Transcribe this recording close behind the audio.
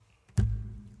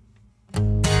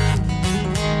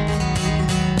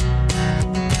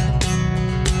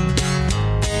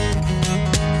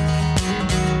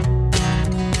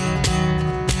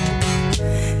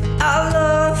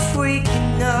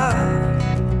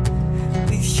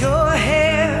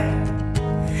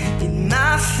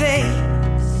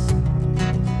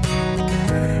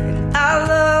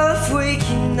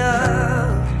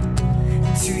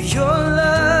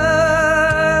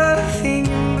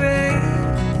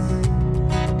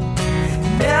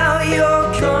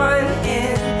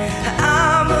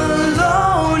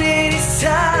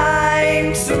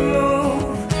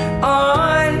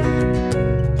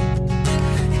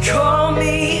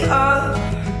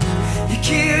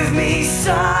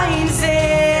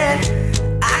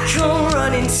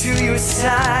into your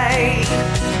side,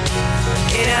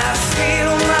 and I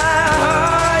feel my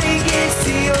heart against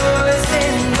yours,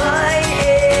 and mine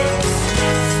is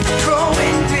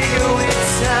growing bigger with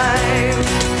time.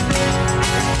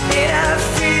 And I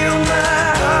feel my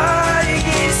heart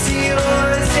against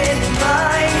yours, and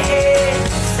mine is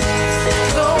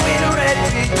glowing red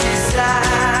with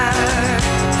desire.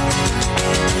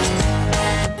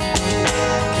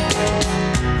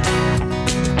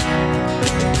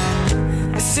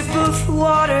 A sip of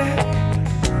water,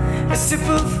 a sip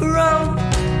of rum.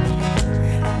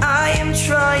 I am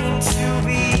trying to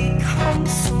become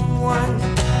someone.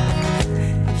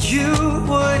 You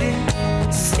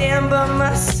wouldn't stand by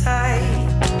my side.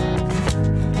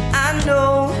 I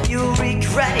know you'll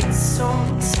regret it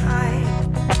sometime.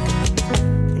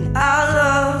 And I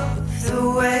love the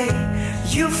way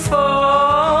you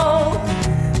fall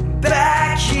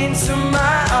back into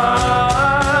my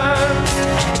arms,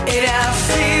 and I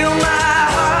feel my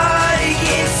heart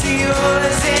against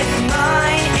yours, and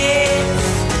mine is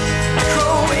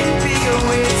growing bigger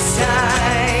with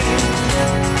time.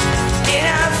 And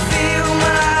I feel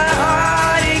my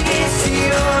heart against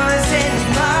yours, and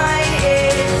mine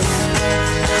is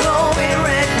glowing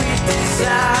red with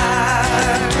desire.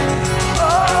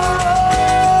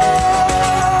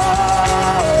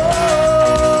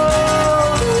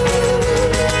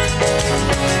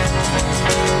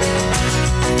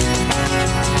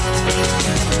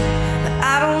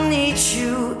 I don't need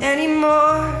you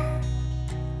anymore.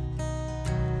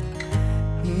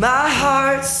 My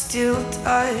heart still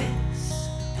does.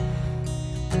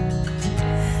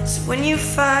 So when you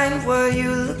find what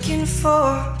you're looking for,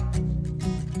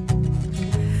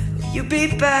 will you be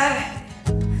back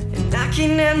and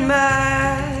knocking at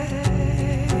my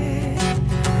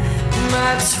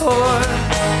door?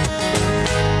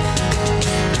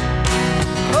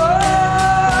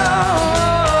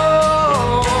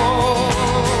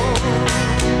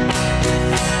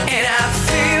 And I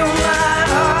feel my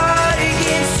heart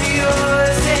against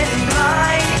yours, and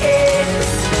mine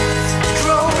is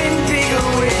growing bigger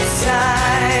with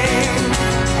time.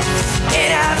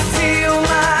 And I feel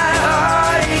my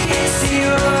heart against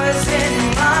yours, and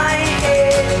mine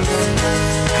is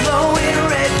glowing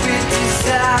red with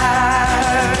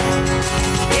desire.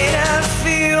 And I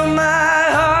feel my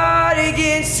heart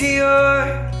against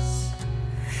yours.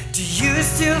 Do you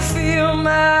still feel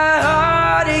my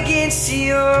heart against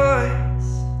yours?